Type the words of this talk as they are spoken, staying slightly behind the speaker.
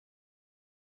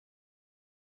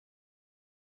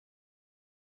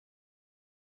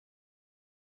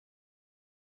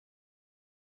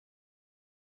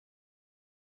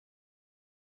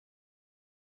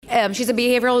She's a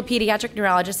behavioral pediatric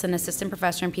neurologist and assistant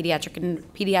professor in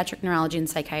pediatric neurology and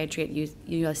psychiatry at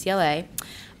UCLA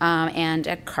and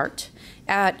at CART.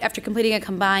 After completing a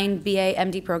combined BA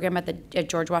MD program at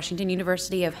George Washington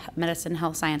University of Medicine and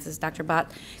Health Sciences, Dr.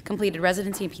 Bott completed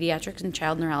residency in pediatrics and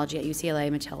child neurology at UCLA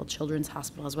Mattel Children's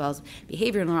Hospital, as well as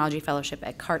behavioral neurology fellowship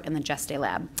at CART and the Geste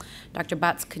Lab. Dr.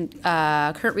 Bott's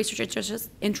current research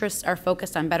interests are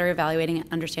focused on better evaluating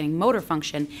and understanding motor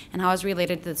function and how it's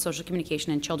related to the social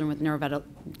communication in children with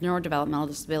neurodevelopmental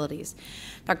disabilities.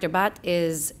 Dr. Bott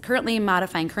is currently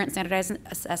modifying current standardized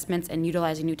assessments and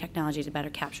utilizing new technology to better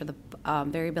capture the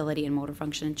variability in motor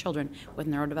function in children with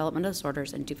neurodevelopmental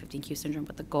disorders and Dup15q syndrome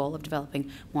with the goal of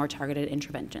developing more targeted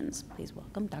interventions. Please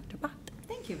welcome Dr. Bott.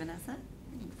 Thank you, Vanessa.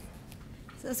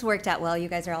 So this worked out well. You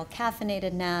guys are all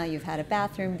caffeinated now. You've had a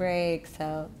bathroom break,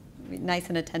 so nice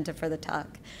and attentive for the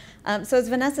talk. So as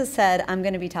Vanessa said, I'm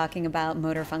going to be talking about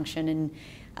motor function in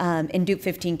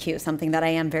Dup15q, something that I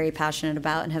am very passionate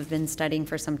about and have been studying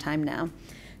for some time now.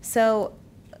 So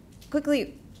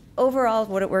quickly, overall,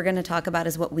 what we're going to talk about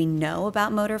is what we know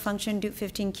about motor function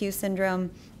Dup15q syndrome,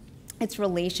 its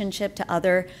relationship to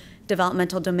other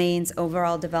developmental domains,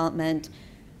 overall development,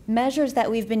 measures that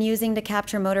we've been using to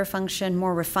capture motor function,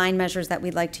 more refined measures that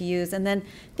we'd like to use, and then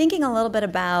thinking a little bit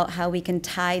about how we can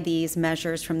tie these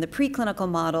measures from the preclinical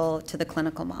model to the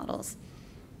clinical models.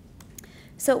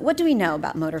 So what do we know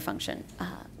about motor function?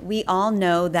 We all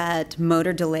know that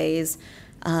motor delays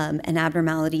and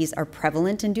abnormalities are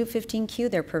prevalent in Dup15q.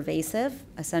 They're pervasive.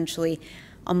 Essentially,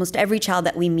 almost every child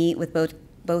that we meet with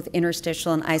both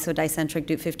interstitial and isodicentric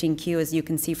Dup15q, as you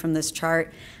can see from this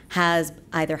chart, has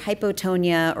either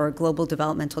hypotonia or global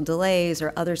developmental delays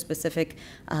or other specific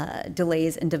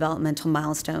delays in developmental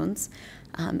milestones.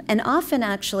 And often,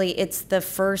 actually, it's the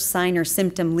first sign or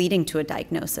symptom leading to a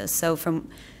diagnosis. So from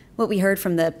what we heard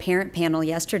from the parent panel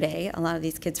yesterday, a lot of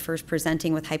these kids first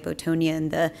presenting with hypotonia in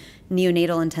the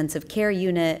neonatal intensive care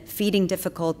unit, feeding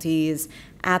difficulties,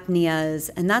 apneas,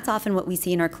 and that's often what we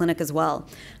see in our clinic as well,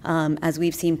 as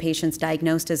we've seen patients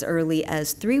diagnosed as early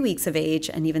as 3 weeks of age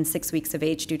and even 6 weeks of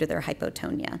age due to their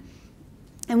hypotonia.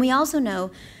 And we also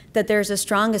know that there's a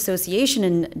strong association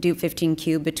in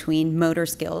Dup15q between motor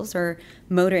skills or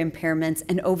motor impairments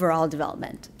and overall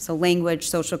development, so language,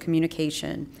 social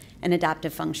communication, and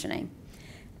adaptive functioning.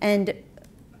 And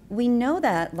we know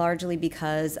that largely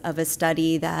because of a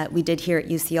study that we did here at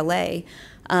UCLA,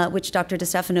 which Dr.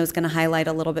 DiStefano is going to highlight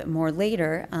a little bit more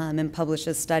later and publish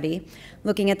a study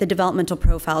looking at the developmental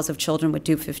profiles of children with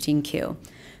Dup15q.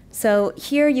 So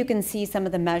here you can see some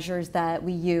of the measures that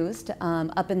we used.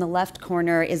 Up in the left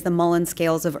corner is the Mullen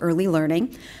Scales of Early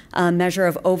Learning, a measure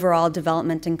of overall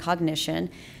development and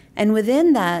cognition. And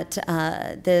within that,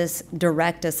 this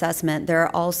direct assessment, there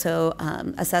are also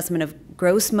assessment of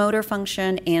gross motor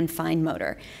function and fine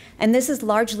motor. And this is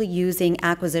largely using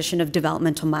acquisition of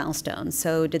developmental milestones.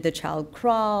 So did the child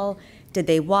crawl? Did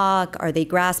they walk? Are they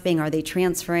grasping? Are they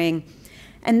transferring?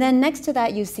 And then next to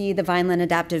that, you see the Vineland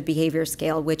Adaptive Behavior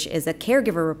Scale, which is a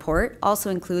caregiver report, also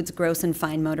includes gross and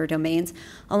fine motor domains,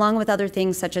 along with other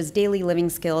things such as daily living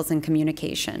skills and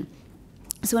communication.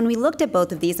 So when we looked at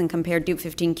both of these and compared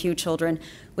Dup15q children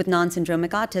with non-syndromic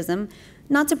autism,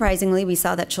 not surprisingly, we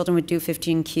saw that children with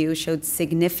Dup15q showed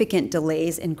significant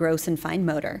delays in gross and fine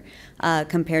motor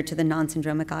compared to the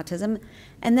non-syndromic autism.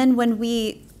 And then when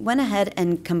we went ahead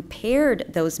and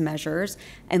compared those measures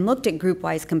and looked at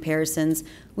group-wise comparisons,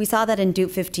 we saw that in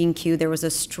Dup15q there was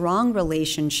a strong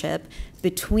relationship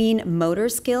between motor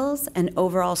skills and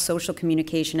overall social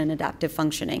communication and adaptive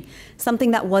functioning,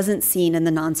 something that wasn't seen in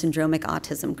the non-syndromic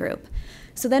autism group.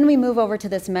 So then we move over to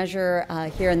this measure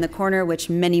here in the corner, which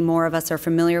many more of us are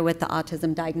familiar with, the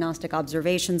Autism Diagnostic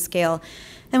Observation Scale.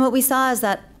 And what we saw is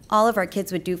that all of our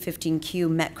kids with Dup15q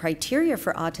met criteria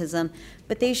for autism,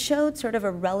 but they showed sort of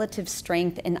a relative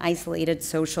strength in isolated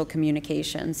social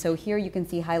communication. So here you can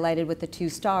see highlighted with the 2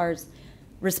 stars,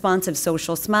 responsive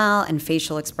social smile and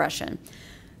facial expression.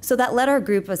 So that led our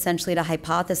group essentially to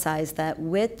hypothesize that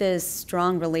with this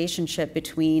strong relationship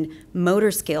between motor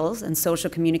skills and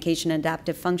social communication and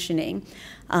adaptive functioning,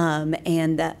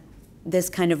 and that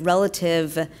this kind of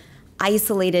relative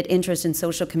isolated interest in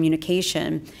social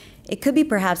communication, it could be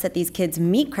perhaps that these kids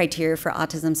meet criteria for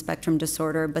autism spectrum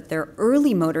disorder, but their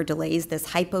early motor delays, this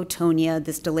hypotonia,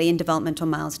 this delay in developmental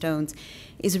milestones,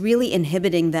 is really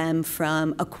inhibiting them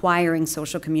from acquiring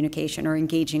social communication or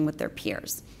engaging with their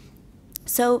peers.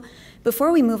 So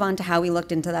before we move on to how we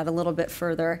looked into that a little bit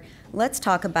further, let's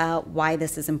talk about why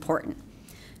this is important.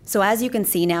 So as you can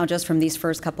see now just from these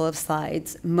first couple of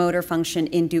slides, motor function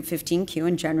in Dup15q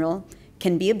in general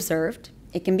can be observed.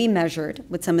 It can be measured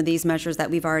with some of these measures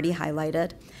that we've already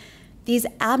highlighted. These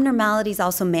abnormalities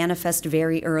also manifest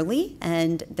very early,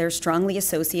 and they're strongly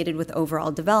associated with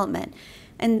overall development.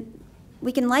 And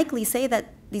we can likely say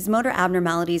that these motor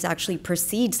abnormalities actually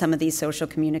precede some of these social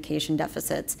communication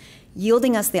deficits,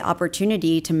 yielding us the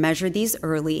opportunity to measure these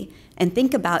early and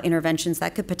think about interventions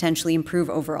that could potentially improve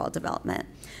overall development.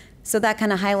 So that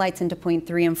kind of highlights into point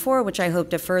 3 and 4, which I hope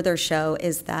to further show,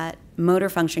 is that motor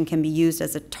function can be used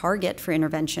as a target for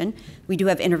intervention. We do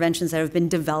have interventions that have been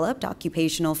developed,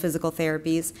 occupational, physical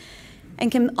therapies,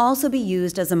 and can also be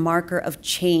used as a marker of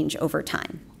change over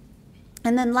time.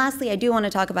 And then lastly, I do want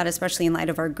to talk about, especially in light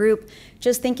of our group,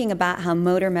 just thinking about how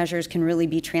motor measures can really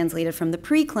be translated from the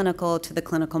preclinical to the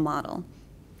clinical model.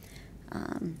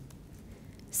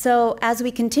 So as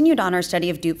we continued on our study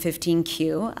of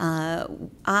Dup15q,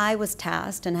 I was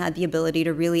tasked and had the ability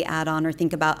to really add on or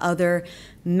think about other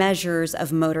measures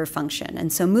of motor function.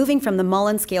 And so moving from the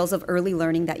Mullen scales of early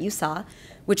learning that you saw,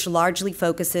 which largely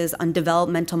focuses on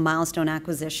developmental milestone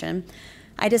acquisition,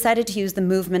 I decided to use the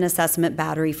movement assessment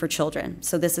battery for children.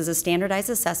 So this is a standardized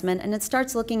assessment, and it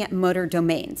starts looking at motor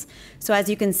domains. So as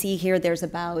you can see here, there's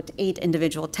about 8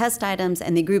 individual test items,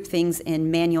 and they group things in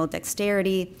manual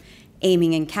dexterity,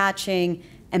 aiming and catching,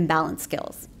 and balance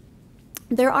skills.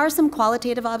 There are some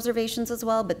qualitative observations as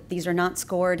well, but these are not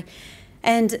scored.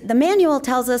 And the manual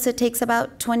tells us it takes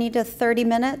about 20 to 30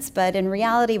 minutes, but in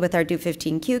reality, with our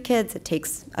Dup15q kids, it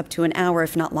takes up to an hour,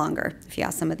 if not longer, if you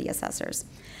ask some of the assessors.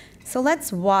 So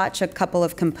let's watch a couple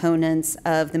of components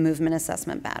of the movement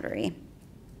assessment battery.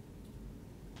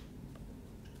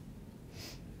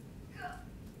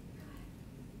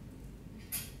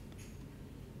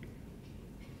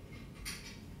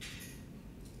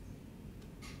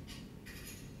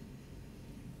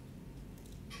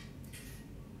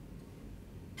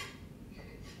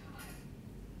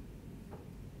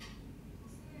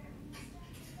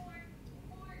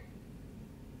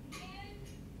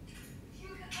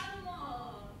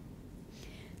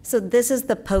 So this is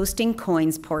the posting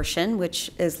coins portion, which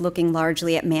is looking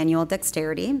largely at manual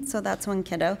dexterity. So that's one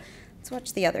kiddo. Let's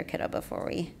watch the other kiddo before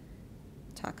we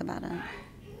talk about it.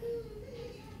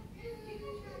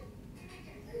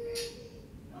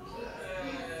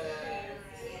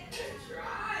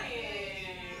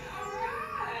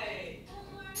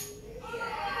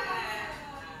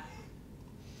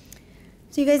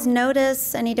 Do you guys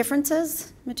notice any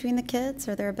differences between the kids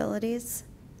or their abilities?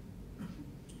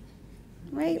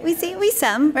 Right, we see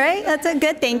some, right? That's a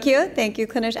good, thank you,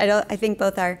 clinician. I think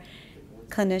both are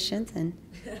clinicians, and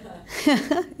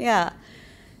yeah.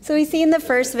 So we see in the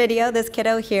first video, this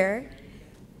kiddo here,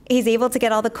 he's able to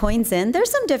get all the coins in. There's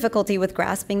some difficulty with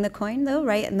grasping the coin though,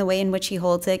 right? And the way in which he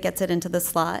holds it, gets it into the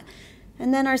slot.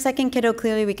 And then our second kiddo,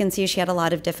 clearly we can see she had a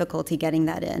lot of difficulty getting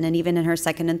that in. And even in her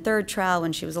second and third trial,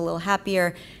 when she was a little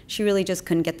happier, she really just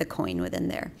couldn't get the coin within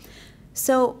there.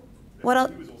 So what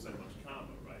else?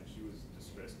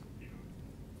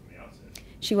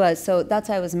 She was, so that's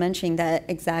why I was mentioning that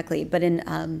exactly. But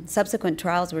in subsequent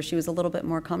trials where she was a little bit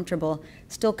more comfortable,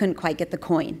 still couldn't quite get the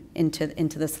coin into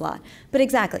the slot. But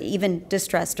exactly, even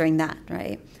distress during that,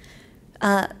 right?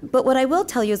 But what I will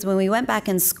tell you is when we went back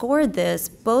and scored this,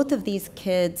 both of these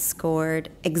kids scored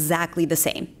exactly the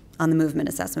same on the movement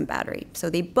assessment battery.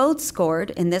 So they both scored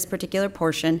in this particular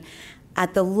portion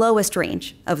at the lowest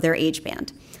range of their age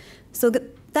band. So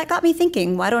that got me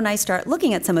thinking, why don't I start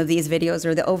looking at some of these videos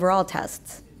or the overall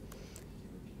tests?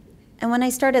 And when I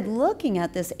started looking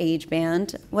at this age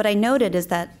band, what I noted is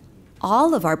that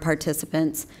all of our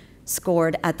participants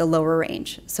scored at the lower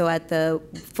range, so at the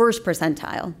first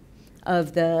percentile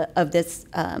of the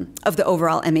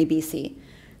overall MABC.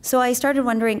 So I started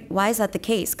wondering, why is that the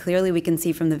case? Clearly we can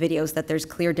see from the videos that there's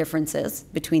clear differences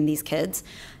between these kids.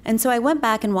 And so I went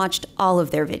back and watched all of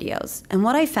their videos. And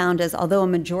what I found is, although a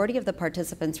majority of the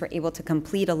participants were able to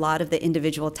complete a lot of the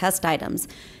individual test items,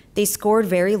 they scored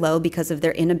very low because of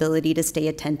their inability to stay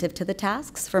attentive to the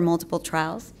tasks for multiple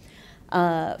trials,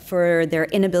 for their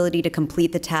inability to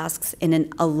complete the tasks in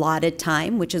an allotted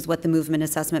time, which is what the movement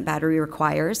assessment battery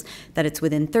requires, that it's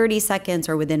within 30 seconds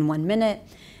or within 1 minute.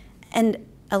 And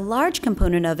a large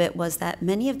component of it was that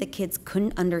many of the kids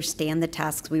couldn't understand the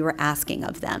tasks we were asking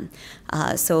of them.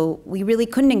 So we really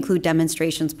couldn't include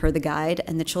demonstrations per the guide,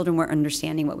 and the children weren't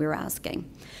understanding what we were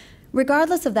asking.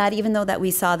 Regardless of that, even though that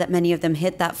we saw that many of them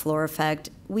hit that floor effect,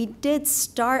 we did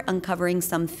start uncovering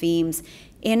some themes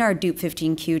in our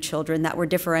Dup15q children that were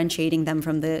differentiating them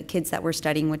from the kids that were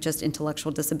studying with just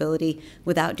intellectual disability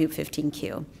without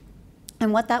Dup15q.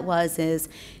 And what that was is,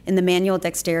 in the manual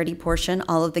dexterity portion,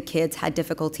 all of the kids had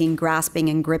difficulty in grasping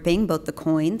and gripping both the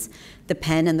coins, the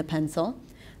pen, and the pencil.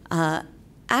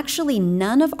 Actually,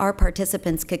 none of our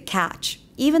participants could catch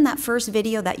even that first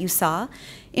video that you saw,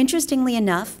 interestingly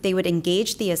enough, they would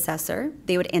engage the assessor,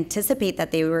 they would anticipate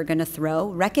that they were going to throw,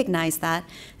 recognize that,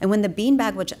 and when the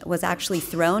beanbag was actually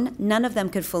thrown, none of them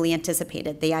could fully anticipate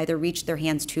it. They either reached their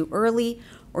hands too early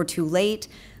or too late,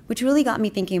 which really got me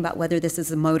thinking about whether this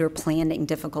is a motor planning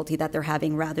difficulty that they're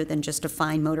having rather than just a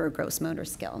fine motor or gross motor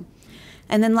skill.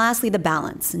 And then lastly, the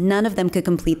balance. None of them could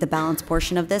complete the balance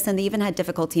portion of this, and they even had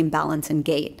difficulty in balance and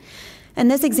gait. And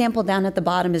this example down at the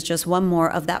bottom is just one more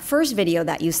of that first video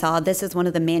that you saw. This is one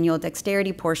of the manual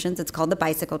dexterity portions. It's called the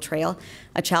bicycle trail.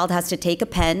 A child has to take a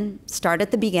pen, start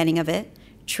at the beginning of it,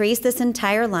 trace this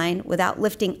entire line without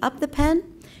lifting up the pen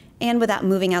and without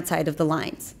moving outside of the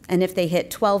lines. And if they hit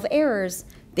 12 errors,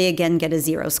 they again get a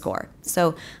 0 score.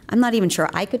 So I'm not even sure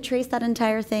I could trace that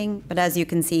entire thing, but as you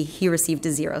can see, he received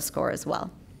a 0 score as well.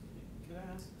 Can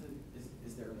I ask,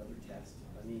 is there another test?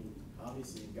 I mean,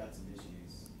 obviously you've got some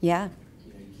issues. Yeah.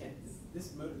 You know, you can't,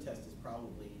 this motor test is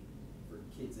probably for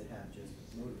kids that have just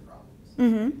motor problems.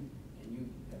 Mm-hmm. And you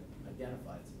have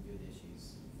identified some good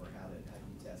issues for how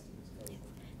you test in this cohort.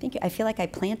 Thank you. I feel like I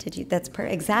planted you. That's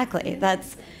exactly.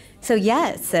 That's, so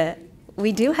yes,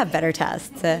 we do have better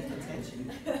tests.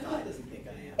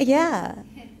 Yeah.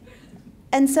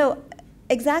 And so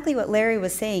exactly what Larry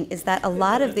was saying is that a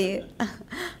lot of the,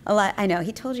 I know,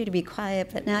 he told you to be quiet,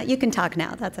 but now you can talk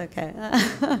now, that's okay.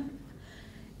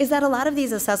 Is that a lot of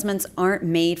these assessments aren't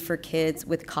made for kids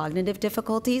with cognitive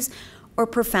difficulties or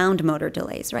profound motor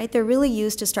delays, right? They're really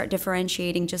used to start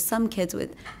differentiating just some kids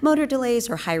with motor delays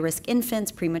or high-risk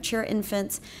infants, premature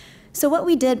infants. So what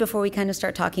we did before we kind of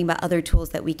start talking about other tools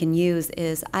that we can use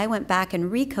is I went back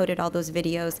and recoded all those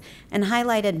videos and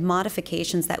highlighted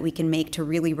modifications that we can make to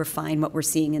really refine what we're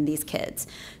seeing in these kids.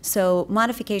 So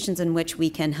modifications in which we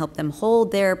can help them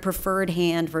hold their preferred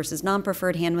hand versus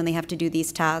non-preferred hand when they have to do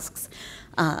these tasks.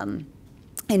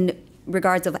 In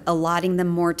regards of allotting them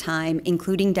more time,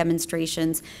 including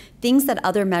demonstrations, things that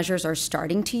other measures are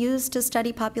starting to use to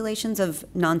study populations of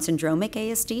non-syndromic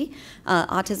ASD,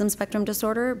 autism spectrum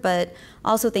disorder, but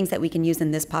also things that we can use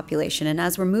in this population. And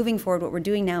as we're moving forward, what we're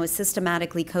doing now is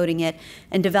systematically coding it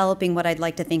and developing what I'd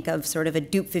like to think of sort of a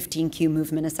Dup15q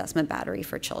movement assessment battery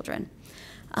for children.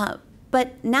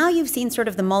 But now you've seen sort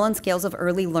of the Mullen scales of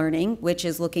early learning, which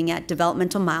is looking at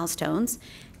developmental milestones,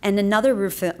 and another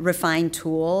refined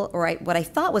tool, or what I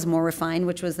thought was more refined,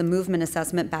 which was the movement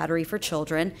assessment battery for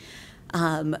children.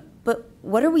 But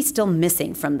what are we still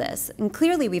missing from this? And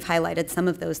clearly we've highlighted some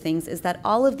of those things, is that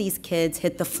all of these kids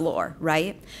hit the floor,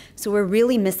 right? So we're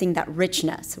really missing that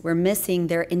richness. We're missing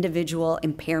their individual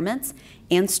impairments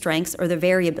and strengths or the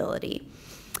variability.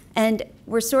 And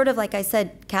we're sort of, like I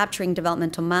said, capturing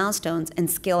developmental milestones and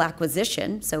skill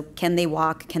acquisition. So can they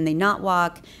walk? Can they not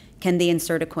walk? Can they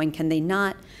insert a coin? Can they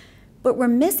not? But we're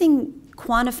missing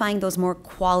quantifying those more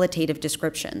qualitative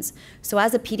descriptions. So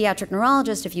as a pediatric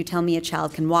neurologist, if you tell me a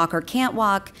child can walk or can't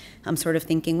walk, I'm sort of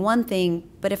thinking one thing.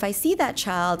 But if I see that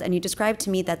child and you describe to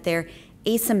me that they're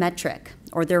asymmetric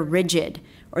or they're rigid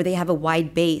or they have a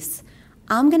wide base,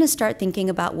 I'm going to start thinking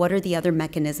about what are the other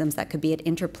mechanisms that could be at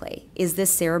interplay. Is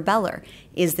this cerebellar?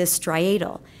 Is this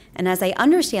striatal? And as I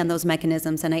understand those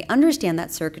mechanisms and I understand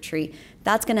that circuitry,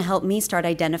 that's going to help me start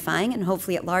identifying, and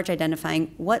hopefully at large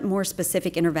identifying, what more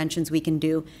specific interventions we can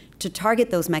do to target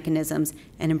those mechanisms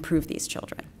and improve these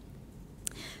children.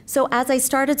 So as I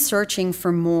started searching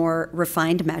for more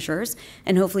refined measures,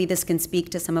 and hopefully this can speak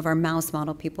to some of our mouse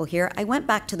model people here, I went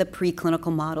back to the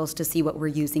preclinical models to see what we're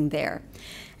using there.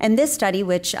 And this study,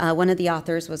 which one of the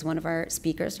authors was one of our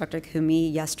speakers, Dr. Kumi,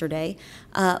 yesterday,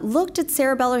 looked at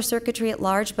cerebellar circuitry at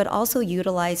large, but also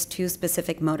utilized two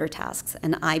specific motor tasks,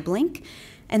 an eye blink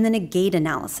and then a gait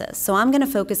analysis. So I'm going to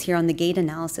focus here on the gait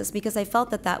analysis because I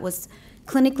felt that that was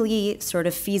clinically sort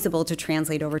of feasible to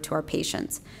translate over to our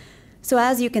patients. So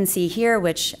as you can see here,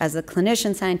 which as a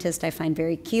clinician scientist I find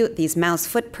very cute, these mouse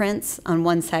footprints. On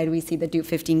one side we see the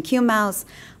Dup15q mouse,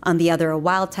 on the other a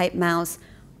wild type mouse.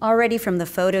 Already from the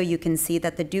photo you can see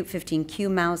that the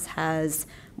Dup15q mouse has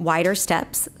wider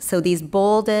steps. So these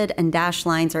bolded and dashed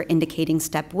lines are indicating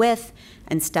step width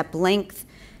and step length.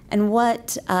 And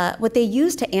what they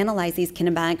used to analyze these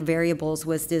kinematic variables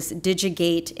was this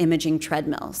DigiGait imaging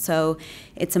treadmill. So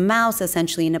it's a mouse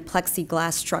essentially in a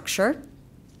plexiglass structure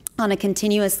on a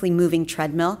continuously moving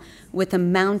treadmill with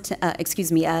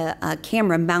a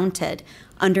camera mounted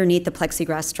underneath the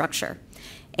plexiglass structure.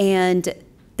 And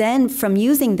then from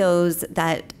using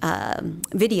that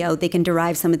video, they can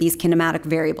derive some of these kinematic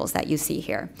variables that you see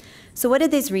here. So what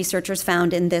did these researchers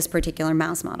found in this particular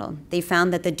mouse model? They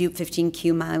found that the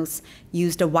Dup15q mouse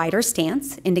used a wider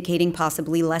stance, indicating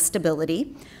possibly less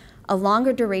stability. a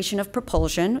longer duration of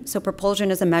propulsion. So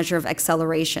propulsion is a measure of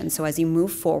acceleration. So as you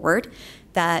move forward,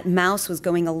 that mouse was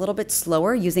going a little bit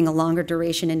slower, using a longer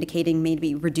duration, indicating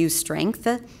maybe reduced strength,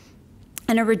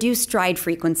 and a reduced stride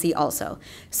frequency also,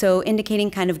 so indicating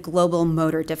kind of global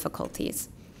motor difficulties.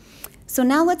 So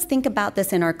now let's think about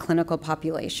this in our clinical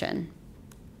population.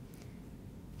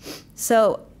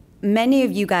 So many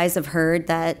of you guys have heard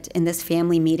that in this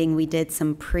family meeting we did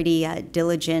some pretty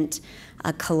diligent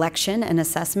collection and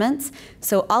assessments.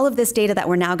 So all of this data that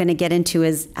we're now going to get into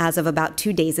is as of about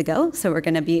 2 days ago. So we're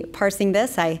going to be parsing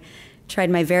this. I tried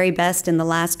my very best in the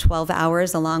last 12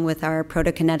 hours along with our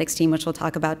protokinetics team, which we'll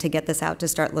talk about, to get this out to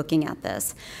start looking at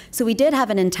this. So we did have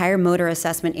an entire motor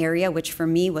assessment area, which for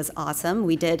me was awesome.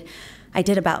 I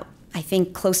did about, I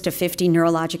think, close to 50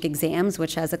 neurologic exams,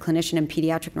 which as a clinician and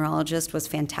pediatric neurologist was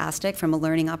fantastic from a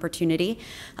learning opportunity,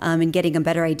 and getting a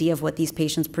better idea of what these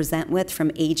patients present with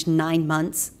from age 9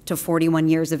 months to 41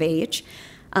 years of age.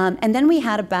 And then we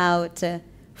had about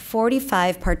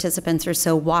 45 participants or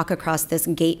so walk across this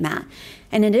gait mat.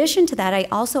 And in addition to that, I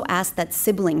also asked that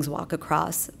siblings walk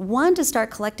across. One, to start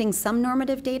collecting some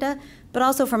normative data, but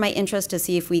also for my interest to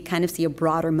see if we kind of see a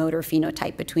broader motor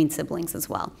phenotype between siblings as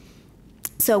well.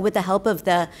 So with the help of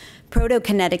the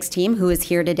protokinetics team, who is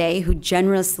here today, who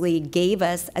generously gave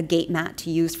us a gait mat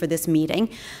to use for this meeting.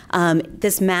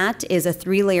 This mat is a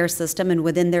 3-layer system, and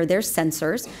within there, there's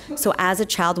sensors. So as a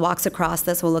child walks across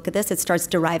this, we'll look at this, it starts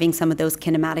deriving some of those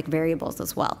kinematic variables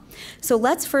as well. So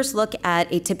let's first look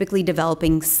at a typically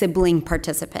developing sibling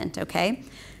participant, okay?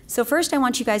 So first I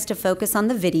want you guys to focus on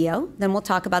the video, then we'll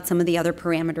talk about some of the other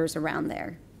parameters around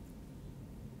there.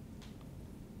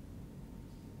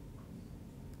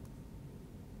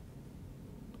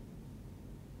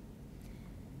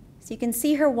 So you can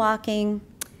see her walking.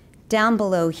 Down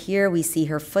below here, we see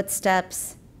her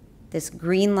footsteps. This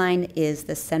green line is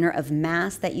the center of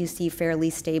mass that you see fairly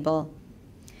stable.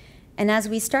 And as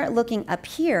we start looking up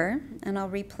here, and I'll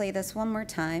replay this one more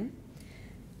time,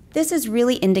 this is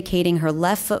really indicating her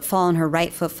left footfall and her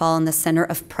right footfall in the center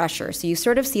of pressure. So you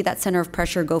sort of see that center of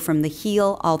pressure go from the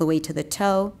heel all the way to the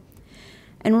toe.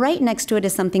 And right next to it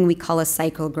is something we call a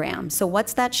cyclogram. So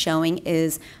what's that showing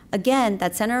is, again,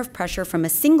 that center of pressure from a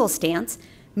single stance,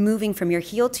 moving from your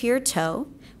heel to your toe,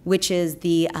 which is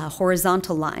the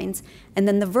horizontal lines, and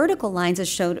then the vertical lines is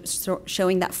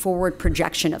showing that forward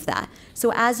projection of that.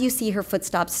 So as you see her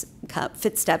footsteps,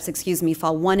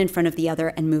 fall one in front of the other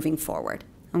and moving forward,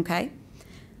 okay?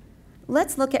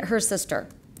 Let's look at her sister,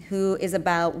 who is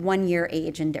about 1 year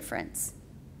age in difference.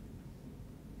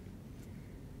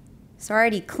 So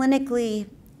already clinically, you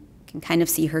can kind of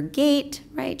see her gait,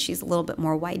 right? She's a little bit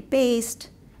more wide-based.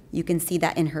 You can see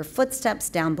that in her footsteps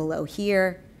down below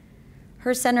here.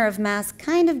 Her center of mass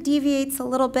kind of deviates a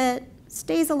little bit,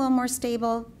 stays a little more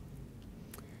stable.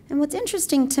 And what's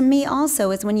interesting to me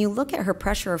also is when you look at her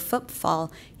pressure of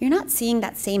footfall, you're not seeing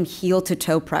that same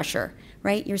heel-to-toe pressure,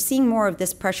 right? You're seeing more of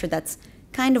this pressure that's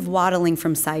kind of waddling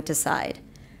from side to side,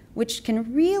 which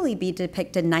can really be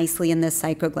depicted nicely in this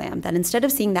cyclogram, that instead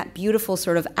of seeing that beautiful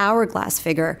sort of hourglass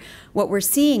figure, what we're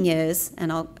seeing is,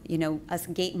 and us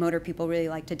gait motor people really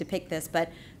like to depict this, but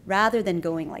rather than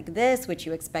going like this, which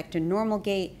you expect in normal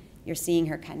gait, you're seeing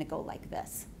her kind of go like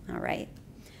this, all right?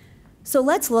 So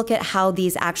let's look at how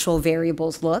these actual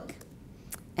variables look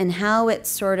and how it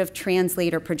sort of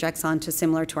translates or projects onto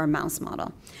similar to our mouse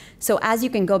model. So as you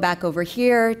can go back over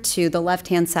here to the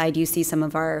left-hand side, you see some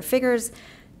of our figures.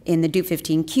 In the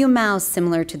Dup15q mouse,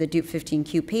 similar to the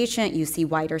Dup15q patient, you see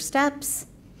wider steps.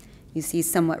 You see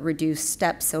somewhat reduced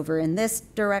steps over in this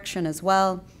direction as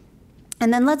well.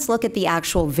 And then let's look at the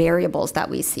actual variables that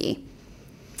we see.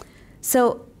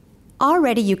 So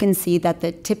already you can see that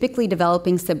the typically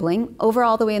developing sibling, over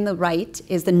all the way on the right,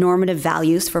 is the normative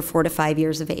values for 4 to 5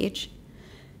 years of age.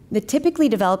 The typically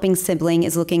developing sibling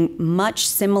is looking much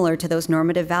similar to those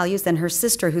normative values than her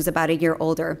sister, who's about 1 year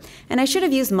older. And I should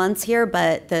have used months here,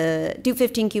 but the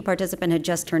Dup15q participant had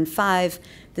just turned 5.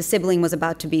 The sibling was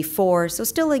about to be 4, so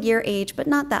still 1 year age, but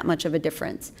not that much of a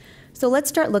difference. So let's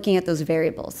start looking at those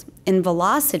variables. In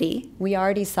velocity, we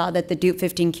already saw that the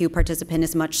Dup15q participant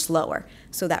is much slower.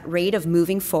 So that rate of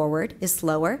moving forward is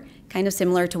slower, kind of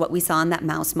similar to what we saw in that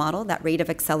mouse model. That rate of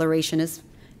acceleration is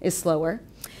slower.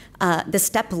 The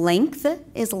step length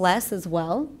is less as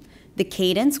well. The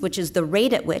cadence, which is the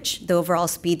rate at which the overall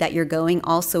speed that you're going,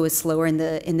 also is slower in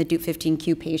the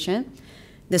Dup15q patient.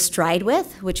 The stride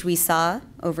width, which we saw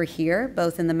over here,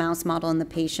 both in the mouse model and the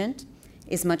patient,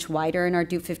 is much wider in our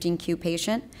Dup15q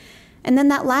patient. And then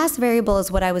that last variable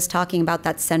is what I was talking about,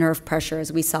 that center of pressure,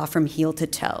 as we saw from heel to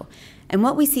toe. And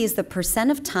what we see is the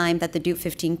percent of time that the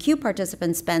Dup15q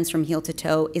participant spends from heel to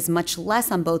toe is much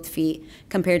less on both feet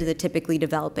compared to the typically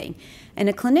developing. And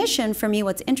a clinician, for me,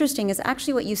 what's interesting is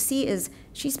actually what you see is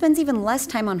she spends even less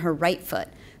time on her right foot.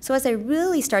 So as I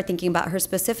really start thinking about her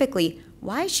specifically,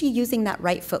 why is she using that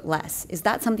right foot less? Is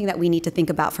that something that we need to think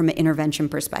about from an intervention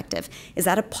perspective? Is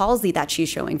that a palsy that she's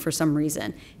showing for some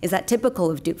reason? Is that typical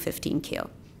of Dup15q?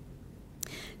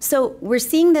 So we're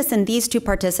seeing this in these two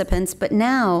participants, but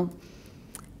now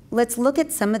let's look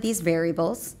at some of these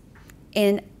variables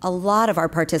in a lot of our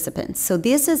participants. So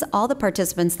this is all the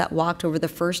participants that walked over the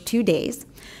first 2 days,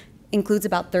 includes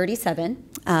about 37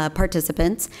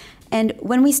 participants. And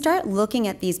when we start looking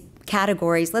at these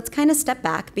categories, let's kind of step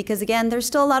back because, again, there's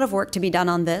still a lot of work to be done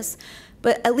on this,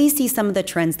 but at least see some of the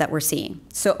trends that we're seeing.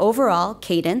 So overall,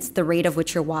 cadence, the rate of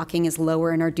which you're walking, is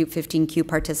lower in our Dup15q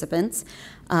participants.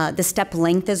 The step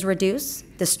length is reduced.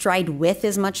 The stride width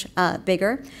is much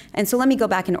bigger. And so let me go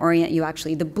back and orient you,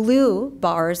 actually. The blue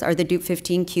bars are the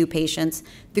Dup15q patients,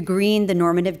 the green, the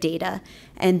normative data,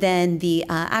 and then the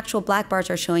actual black bars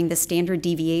are showing the standard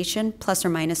deviation, plus or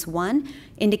minus 1,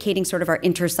 indicating sort of our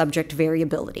intersubject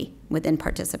variability within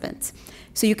participants.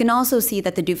 So you can also see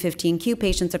that the Dup15q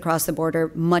patients across the board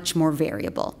are much more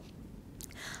variable.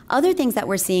 Other things that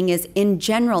we're seeing is, in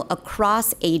general,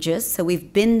 across ages, so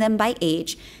we've binned them by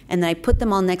age, and then I put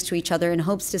them all next to each other in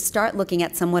hopes to start looking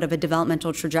at somewhat of a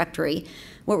developmental trajectory.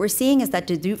 What we're seeing is that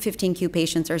the Dup15q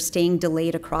patients are staying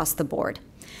delayed across the board.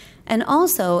 And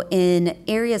also in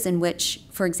areas in which,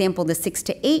 for example, the 6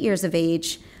 to 8 years of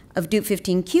age of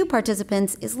Dup15q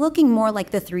participants is looking more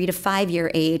like the 3 to 5 year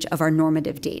age of our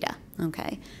normative data,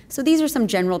 okay? So these are some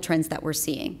general trends that we're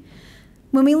seeing.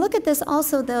 When we look at this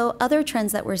also, though, other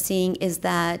trends that we're seeing is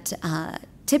that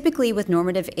typically with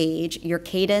normative age, your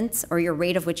cadence or your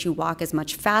rate of which you walk is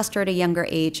much faster at a younger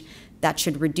age. That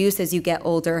should reduce as you get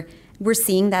older. We're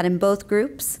seeing that in both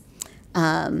groups.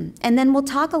 And then we'll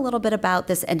talk a little bit about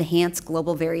this enhanced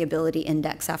global variability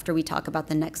index after we talk about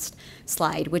the next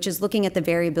slide, which is looking at the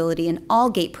variability in all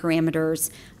gait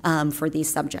parameters for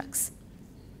these subjects.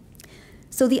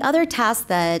 So the other task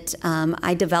that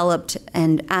I developed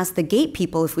and asked the gait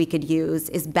people if we could use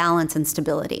is balance and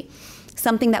stability,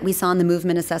 something that we saw in the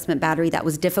movement assessment battery that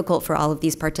was difficult for all of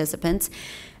these participants.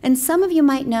 And some of you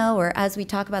might know, or as we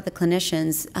talk about the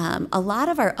clinicians, a lot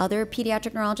of our other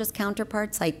pediatric neurologist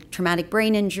counterparts, like traumatic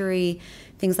brain injury,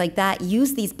 things like that,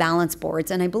 use these balance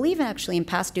boards. And I believe actually in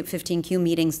past Dup15q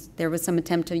meetings, there was some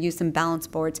attempt to use some balance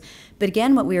boards. But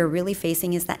again, what we were really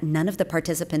facing is that none of the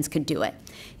participants could do it.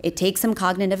 It takes some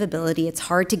cognitive ability. It's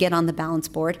hard to get on the balance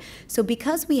board. So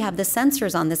because we have the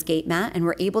sensors on this gait mat and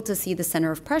we're able to see the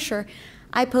center of pressure,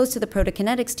 I posed to the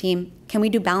protokinetics team, can we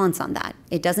do balance on that?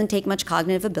 It doesn't take much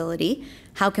cognitive ability.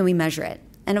 How can we measure it?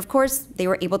 And of course, they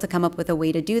were able to come up with a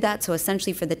way to do that. So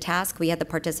essentially for the task, we had the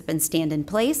participants stand in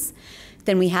place.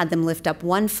 Then we had them lift up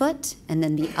one foot and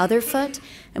then the other foot.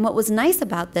 And what was nice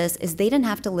about this is they didn't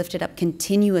have to lift it up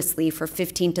continuously for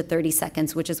 15 to 30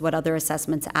 seconds, which is what other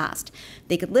assessments asked.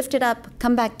 They could lift it up,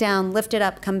 come back down, lift it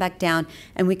up, come back down,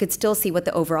 and we could still see what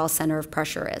the overall center of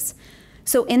pressure is.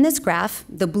 So in this graph,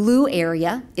 the blue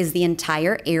area is the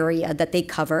entire area that they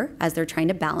cover as they're trying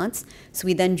to balance. So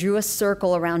we then drew a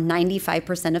circle around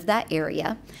 95% of that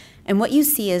area. And what you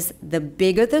see is the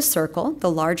bigger the circle, the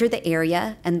larger the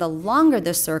area, and the longer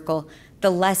the circle,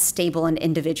 the less stable an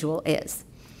individual is.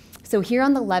 So here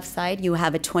on the left side, you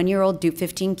have a 20-year-old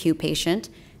Dup15q patient,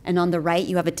 and on the right,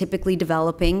 you have a typically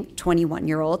developing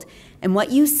 21-year-old. And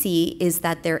what you see is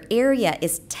that their area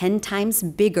is 10 times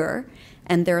bigger,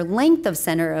 and their length of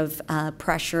center of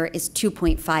pressure is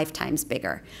 2.5 times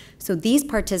bigger. So these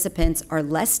participants are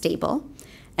less stable,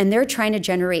 and they're trying to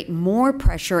generate more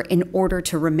pressure in order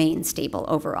to remain stable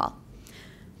overall.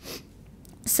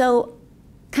 So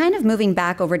kind of moving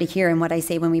back over to here and what I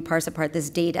say when we parse apart this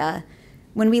data,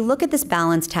 when we look at this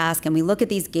balance task and we look at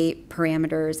these gait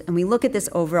parameters and we look at this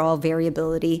overall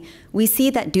variability, we see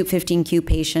that Dup15q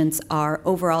patients are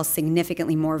overall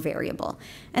significantly more variable.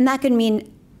 And that could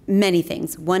mean many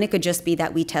things. One, it could just be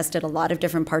that we tested a lot of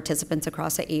different participants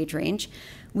across the age range.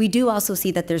 We do also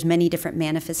see that there's many different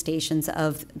manifestations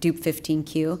of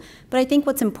Dup15q. But I think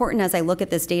what's important as I look at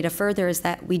this data further is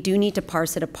that we do need to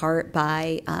parse it apart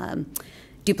by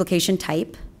duplication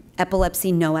type,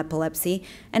 epilepsy, no epilepsy,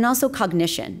 and also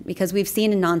cognition, because we've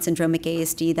seen in non-syndromic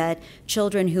ASD that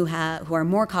children who are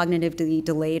more cognitively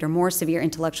delayed or more severe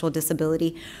intellectual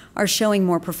disability are showing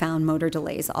more profound motor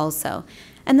delays also.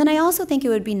 And then I also think it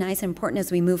would be nice and important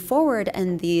as we move forward,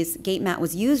 and these gait mat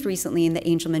was used recently in the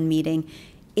Angelman meeting,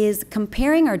 is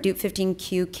comparing our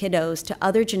Dup15q kiddos to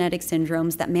other genetic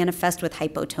syndromes that manifest with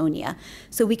hypotonia.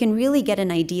 So we can really get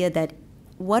an idea that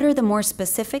what are the more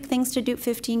specific things to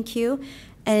Dup15q,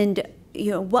 and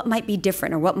what might be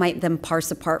different, or what might them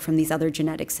parse apart from these other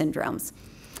genetic syndromes.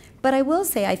 But I will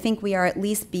say I think we are at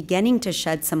least beginning to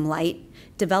shed some light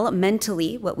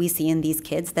developmentally, what we see in these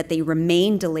kids, that they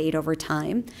remain delayed over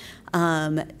time,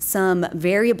 some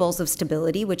variables of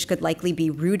stability, which could likely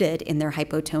be rooted in their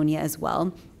hypotonia as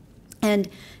well. And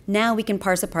now we can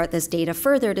parse apart this data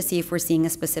further to see if we're seeing a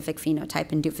specific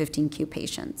phenotype in Dup15q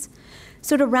patients.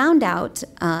 So to round out,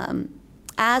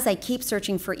 as I keep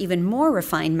searching for even more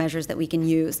refined measures that we can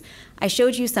use, I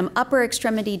showed you some upper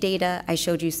extremity data, I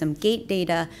showed you some gait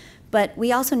data, but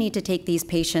we also need to take these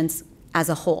patients as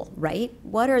a whole, right?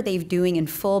 What are they doing in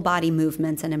full body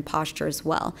movements and in posture as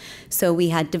well? So we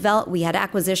had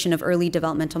acquisition of early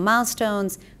developmental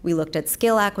milestones, we looked at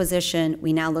skill acquisition,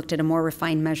 we now looked at a more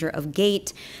refined measure of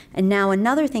gait, and now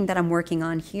another thing that I'm working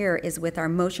on here is with our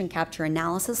motion capture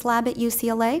analysis lab at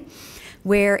UCLA,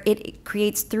 where it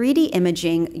creates 3D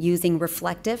imaging using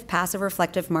passive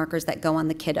reflective markers that go on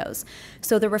the kiddos.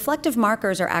 So the reflective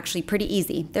markers are actually pretty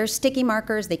easy. They're sticky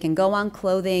markers, they can go on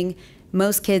clothing.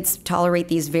 Most kids tolerate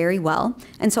these very well.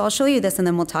 And so I'll show you this and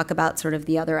then we'll talk about sort of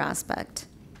the other aspect.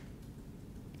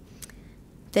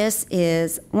 This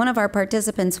is one of our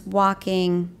participants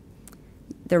walking.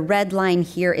 The red line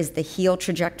here is the heel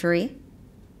trajectory.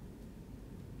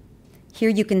 Here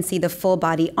you can see the full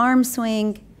body arm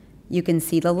swing. You can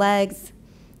see the legs.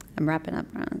 I'm wrapping up.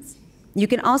 You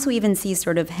can also even see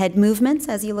sort of head movements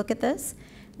as you look at this.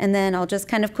 And then I'll just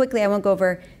kind of quickly, I won't go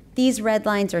over, these red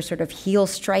lines are sort of heel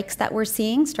strikes that we're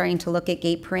seeing, starting to look at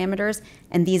gait parameters,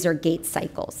 and these are gait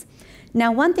cycles.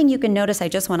 Now, one thing you can notice, I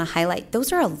just want to highlight,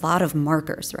 those are a lot of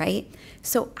markers, right?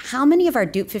 So how many of our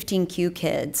Dup15q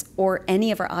kids or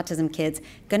any of our autism kids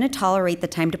going to tolerate the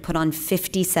time to put on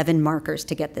 57 markers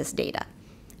to get this data?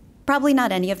 Probably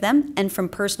not any of them, and from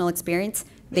personal experience,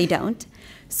 they don't.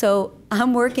 So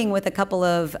I'm working with a couple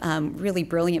of really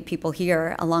brilliant people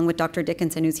here, along with Dr.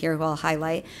 Dickinson, who's here, who I'll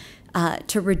highlight,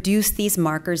 to reduce these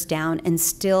markers down and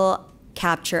still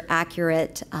capture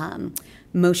accurate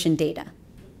motion data.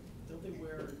 Don't they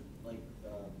wear like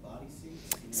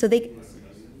bodysuits? So they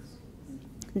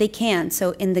can. So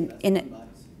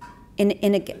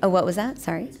what was that?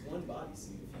 Sorry. It's one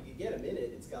bodysuit. If you get them in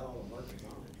it, it's got all the markers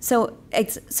on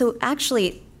it. So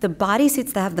actually, the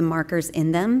bodysuits that have the markers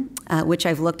in them, which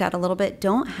I've looked at a little bit,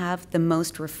 don't have the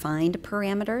most refined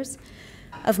parameters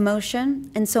of motion.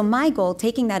 And so my goal,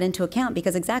 taking that into account,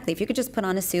 because exactly, if you could just put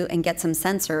on a suit and get some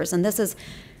sensors, and this is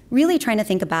really trying to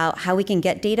think about how we can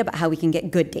get data, but how we can get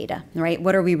good data, right?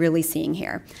 What are we really seeing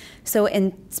here? So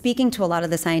in speaking to a lot of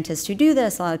the scientists who do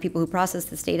this, a lot of people who process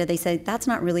this data, they say, that's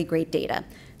not really great data.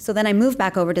 So then I moved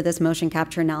back over to this motion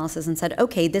capture analysis and said,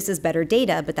 okay, this is better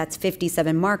data, but that's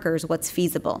 57 markers, what's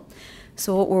feasible?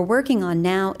 So what we're working on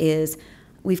now is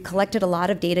we've collected a lot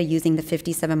of data using the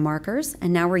 57 markers,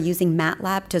 and now we're using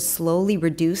MATLAB to slowly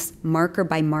reduce marker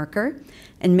by marker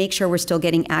and make sure we're still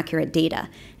getting accurate data.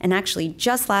 And actually,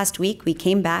 just last week, we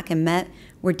came back and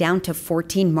we're down to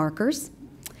 14 markers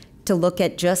to look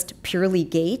at just purely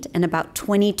gait and about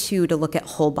 22 to look at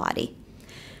whole body.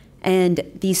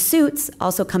 And these suits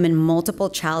also come in multiple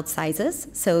child sizes.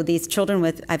 So these children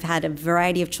I've had a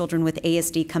variety of children with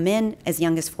ASD come in as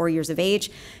young as 4 years of age.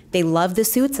 They love the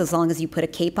suits as long as you put a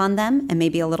cape on them and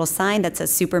maybe a little sign that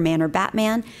says Superman or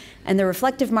Batman. And the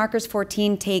reflective markers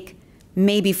 14 take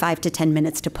maybe 5 to 10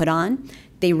 minutes to put on.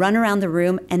 They run around the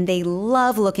room and they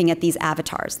love looking at these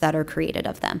avatars that are created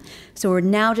of them. So we're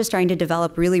now just trying to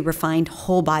develop really refined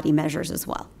whole body measures as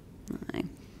well. All right.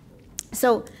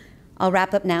 So I'll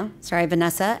wrap up now, sorry,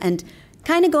 Vanessa, and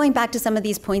kind of going back to some of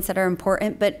these points that are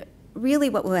important, but really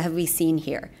what have we seen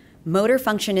here? Motor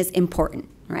function is important,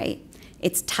 right?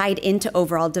 It's tied into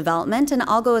overall development, and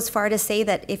I'll go as far to say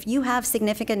that if you have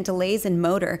significant delays in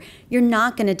motor, you're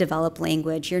not going to develop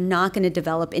language, you're not going to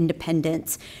develop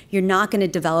independence, you're not going to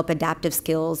develop adaptive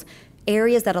skills,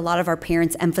 areas that a lot of our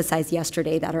parents emphasized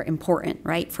yesterday that are important,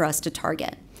 right, for us to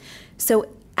target. So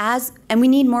and we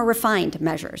need more refined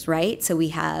measures, right? So we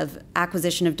have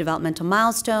acquisition of developmental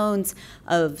milestones,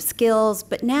 of skills,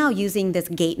 but now using this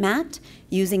gait mat,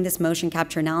 using this motion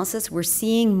capture analysis, we're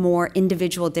seeing more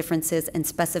individual differences and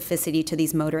specificity to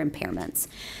these motor impairments.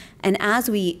 And as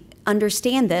we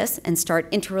understand this and start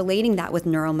interrelating that with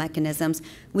neural mechanisms,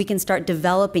 we can start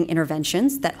developing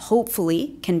interventions that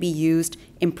hopefully can be used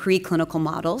in preclinical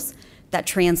models that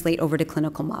translate over to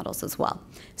clinical models as well.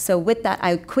 So with that,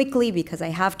 I quickly, because I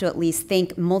have to at least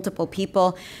thank multiple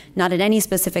people, not in any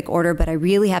specific order, but I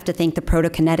really have to thank the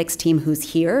protokinetics team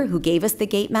who's here, who gave us the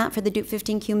gate map for the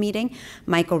Dup15q meeting,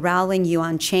 Michael Rowling,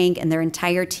 Yuan Chang, and their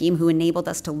entire team who enabled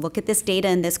us to look at this data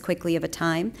in this quickly of a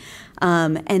time.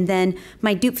 And then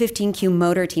my Dup15q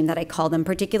motor team that I call them,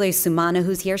 particularly Sumana,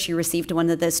 who's here. She received one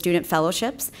of the student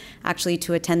fellowships, actually,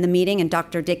 to attend the meeting, and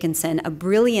Dr. Dickinson, a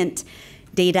brilliant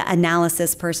data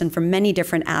analysis person from many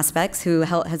different aspects who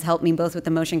has helped me both with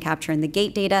the motion capture and the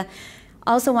gait data.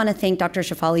 Also want to thank Dr.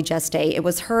 Shafali Jeste. It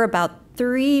was her about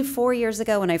 3-4 years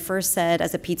ago when I first said,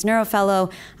 as a Peds Neuro Fellow,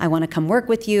 I want to come work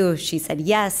with you. She said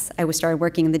yes. I started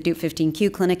working in the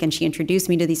Dup15q clinic, and she introduced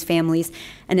me to these families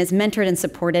and has mentored and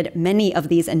supported many of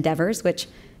these endeavors, which,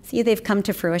 see, they've come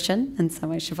to fruition, and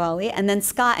so is Shafali. And then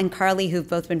Scott and Carly, who've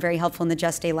both been very helpful in the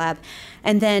Jeste lab.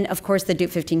 And then, of course, the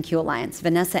Dup15q Alliance,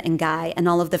 Vanessa and Guy, and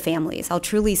all of the families. I'll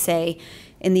truly say,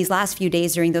 in these last few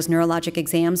days during those neurologic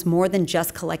exams, more than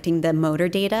just collecting the motor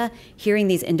data, hearing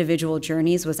these individual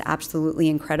journeys was absolutely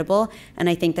incredible. And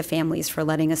I thank the families for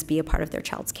letting us be a part of their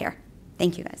child's care.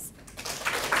 Thank you, guys.